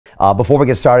Before we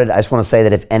get started, I just want to say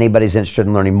that if anybody's interested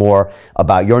in learning more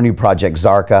about your new project,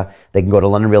 Zarka, they can go to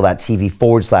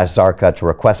londonreal.tv/Zarka to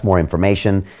request more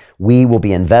information. We will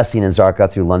be investing in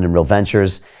Zarka through London Real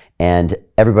Ventures, and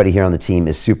everybody here on the team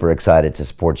is super excited to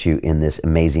support you in this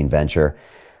amazing venture.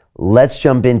 Let's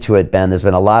jump into it, Ben. There's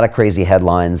been a lot of crazy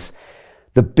headlines.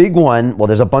 The big one, well,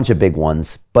 there's a bunch of big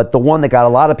ones, but the one that got a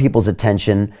lot of people's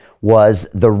attention was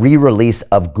the re-release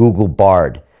of Google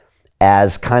Bard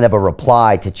as kind of a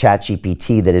reply to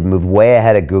ChatGPT that had moved way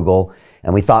ahead of Google,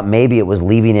 and we thought maybe it was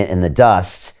leaving it in the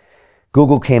dust.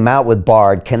 Google came out with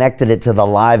Bard, connected it to the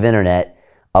live internet,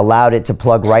 allowed it to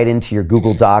plug right into your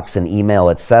Google Docs and email,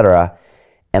 etc.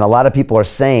 And a lot of people are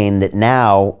saying that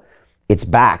now it's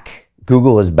back.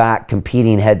 Google is back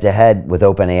competing head-to-head with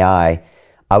OpenAI.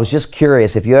 I was just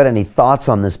curious if you had any thoughts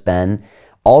on this, Ben.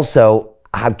 Also,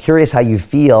 I'm curious how you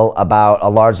feel about a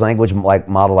large language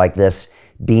model like this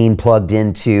being plugged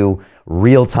into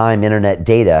real-time internet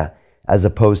data as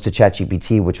opposed to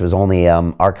ChatGPT, which was only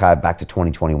archived back to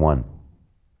 2021.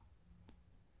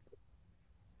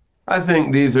 I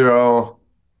think these are all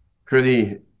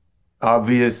pretty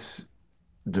obvious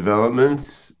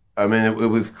developments. I mean, it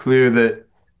was clear that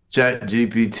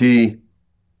ChatGPT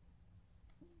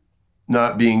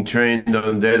not being trained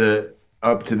on data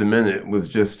up to the minute was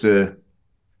just a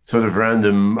sort of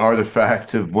random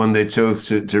artifact of when they chose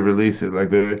to release it. Like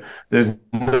there's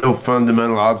no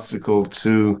fundamental obstacle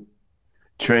to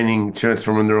training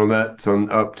transformer neural nets on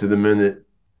up to the minute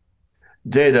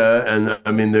data. And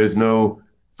I mean, there's no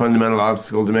fundamental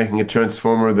obstacle to making a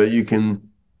transformer that you can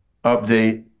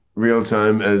update real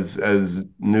time as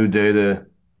new data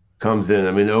comes in.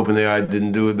 I mean, OpenAI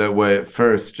didn't do it that way at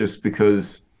first just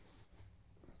because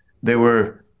they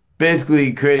were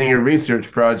basically creating a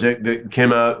research project that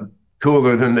came out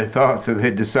cooler than they thought, so they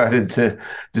decided to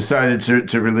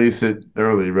release it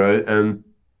early, right? And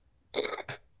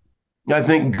I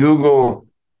think Google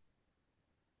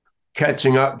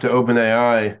catching up to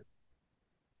OpenAI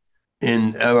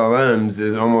in LLMs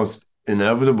is almost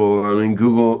inevitable. I mean,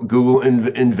 Google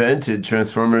invented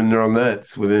transformer neural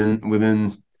nets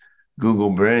within Google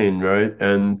Brain, right?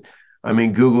 And I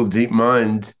mean, Google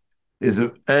DeepMind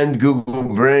and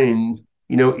Google Brain,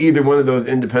 you know, either one of those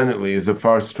independently is a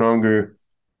far stronger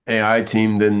AI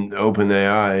team than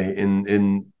OpenAI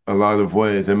in a lot of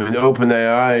ways. I mean,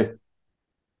 OpenAI,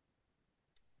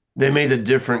 they made a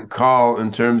different call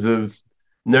in terms of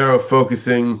narrow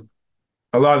focusing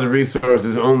a lot of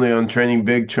resources only on training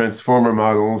big transformer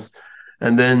models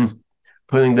and then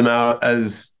putting them out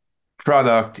as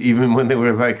product, even when they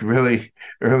were like really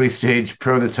early stage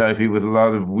prototypey with a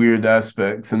lot of weird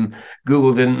aspects. And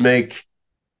Google didn't make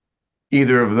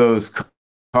either of those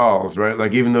calls, right?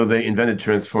 Like, even though they invented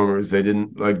transformers, they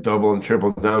didn't like double and triple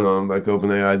down on them like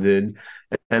OpenAI did.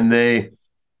 And they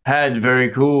had very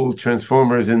cool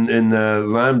transformers in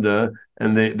Lambda,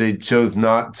 and they chose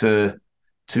not to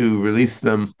release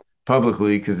them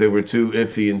publicly because they were too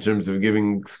iffy in terms of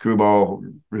giving screwball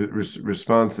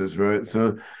responses, right?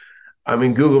 So I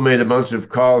mean, Google made a bunch of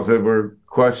calls that were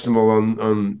questionable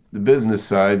on the business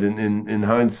side in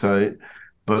hindsight,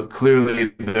 but clearly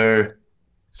they're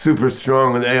super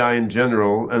strong on AI in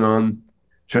general and on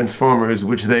transformers,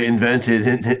 which they invented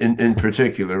in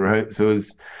particular, right? So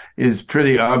it's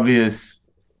pretty obvious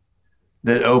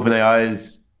that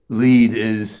OpenAI's lead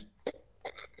is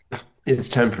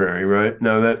temporary, right?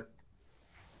 Now, that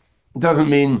doesn't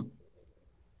mean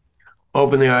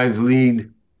OpenAI's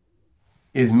lead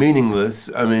is meaningless.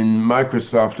 I mean,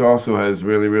 Microsoft also has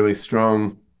really, really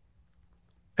strong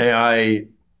AI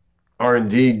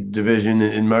R&D division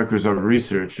in Microsoft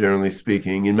Research, generally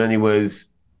speaking. In many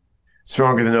ways,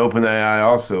 stronger than OpenAI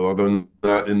also, although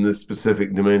not in the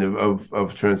specific domain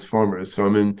of transformers. So I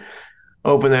mean,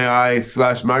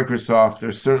 OpenAI/Microsoft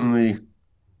are certainly,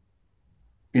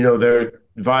 you know, they're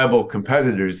viable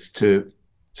competitors to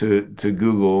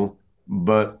Google,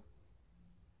 but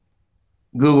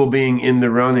Google being in the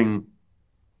running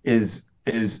is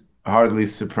hardly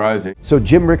surprising. So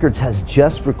Jim Rickards has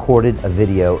just recorded a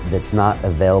video that's not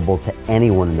available to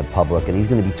anyone in the public, and he's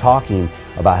going to be talking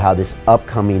about how this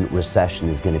upcoming recession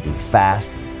is going to be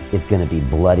fast, it's going to be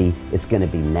bloody, it's going to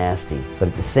be nasty. But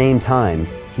at the same time,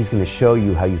 he's going to show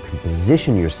you how you can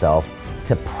position yourself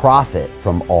to profit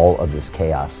from all of this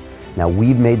chaos. Now,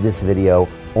 we've made this video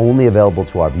only available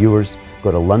to our viewers.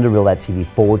 Go to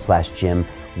londonreal.tv/Jim.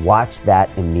 Watch that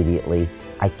immediately.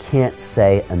 I can't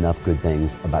say enough good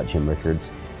things about Jim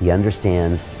Rickards. He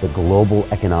understands the global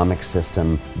economic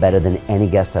system better than any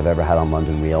guest I've ever had on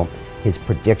London Real. His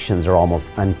predictions are almost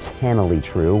uncannily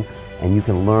true, and you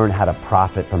can learn how to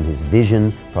profit from his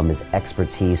vision, from his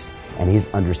expertise, and his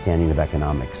understanding of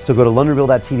economics. So go to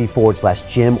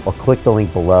londonreal.tv/Jim or click the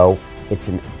link below. It's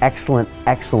an excellent,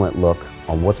 excellent look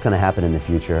on what's going to happen in the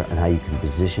future and how you can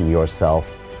position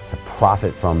yourself to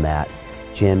profit from that.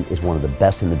 Jim is one of the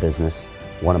best in the business,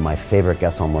 one of my favorite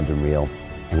guests on London Real,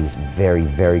 and he's very,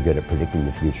 very good at predicting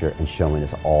the future and showing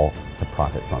us all to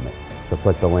profit from it. So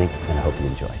click the link, and I hope you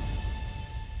enjoy.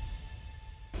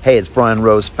 Hey, it's Brian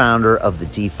Rose, founder of the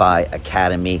DeFi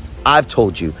Academy. I've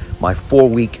told you my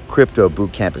 4-week crypto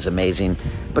bootcamp is amazing,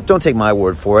 but don't take my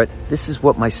word for it. This is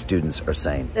what my students are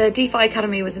saying. The DeFi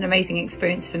Academy was an amazing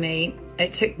experience for me.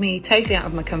 It took me totally out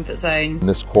of my comfort zone. In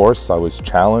this course, I was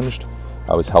challenged,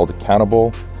 I was held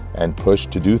accountable, and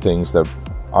pushed to do things that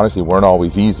honestly weren't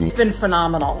always easy. It's been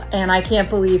phenomenal, and I can't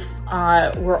believe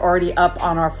we're already up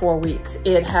on our 4 weeks.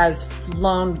 It has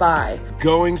flown by.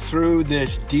 Going through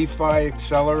this DeFi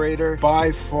accelerator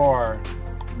by far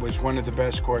was one of the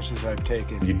best courses I've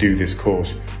taken. You do this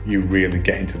course, you really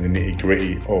get into the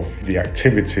nitty-gritty of the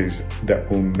activities that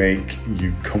will make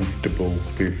you comfortable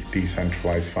with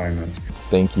decentralized finance.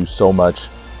 Thank you so much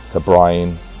to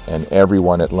Brian and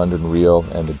everyone at London Real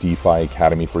and the DeFi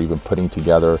Academy for even putting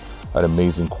together an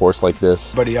amazing course like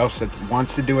this. Anybody else that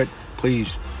wants to do it,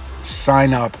 please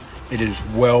sign up. It is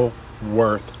well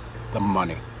worth the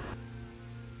money.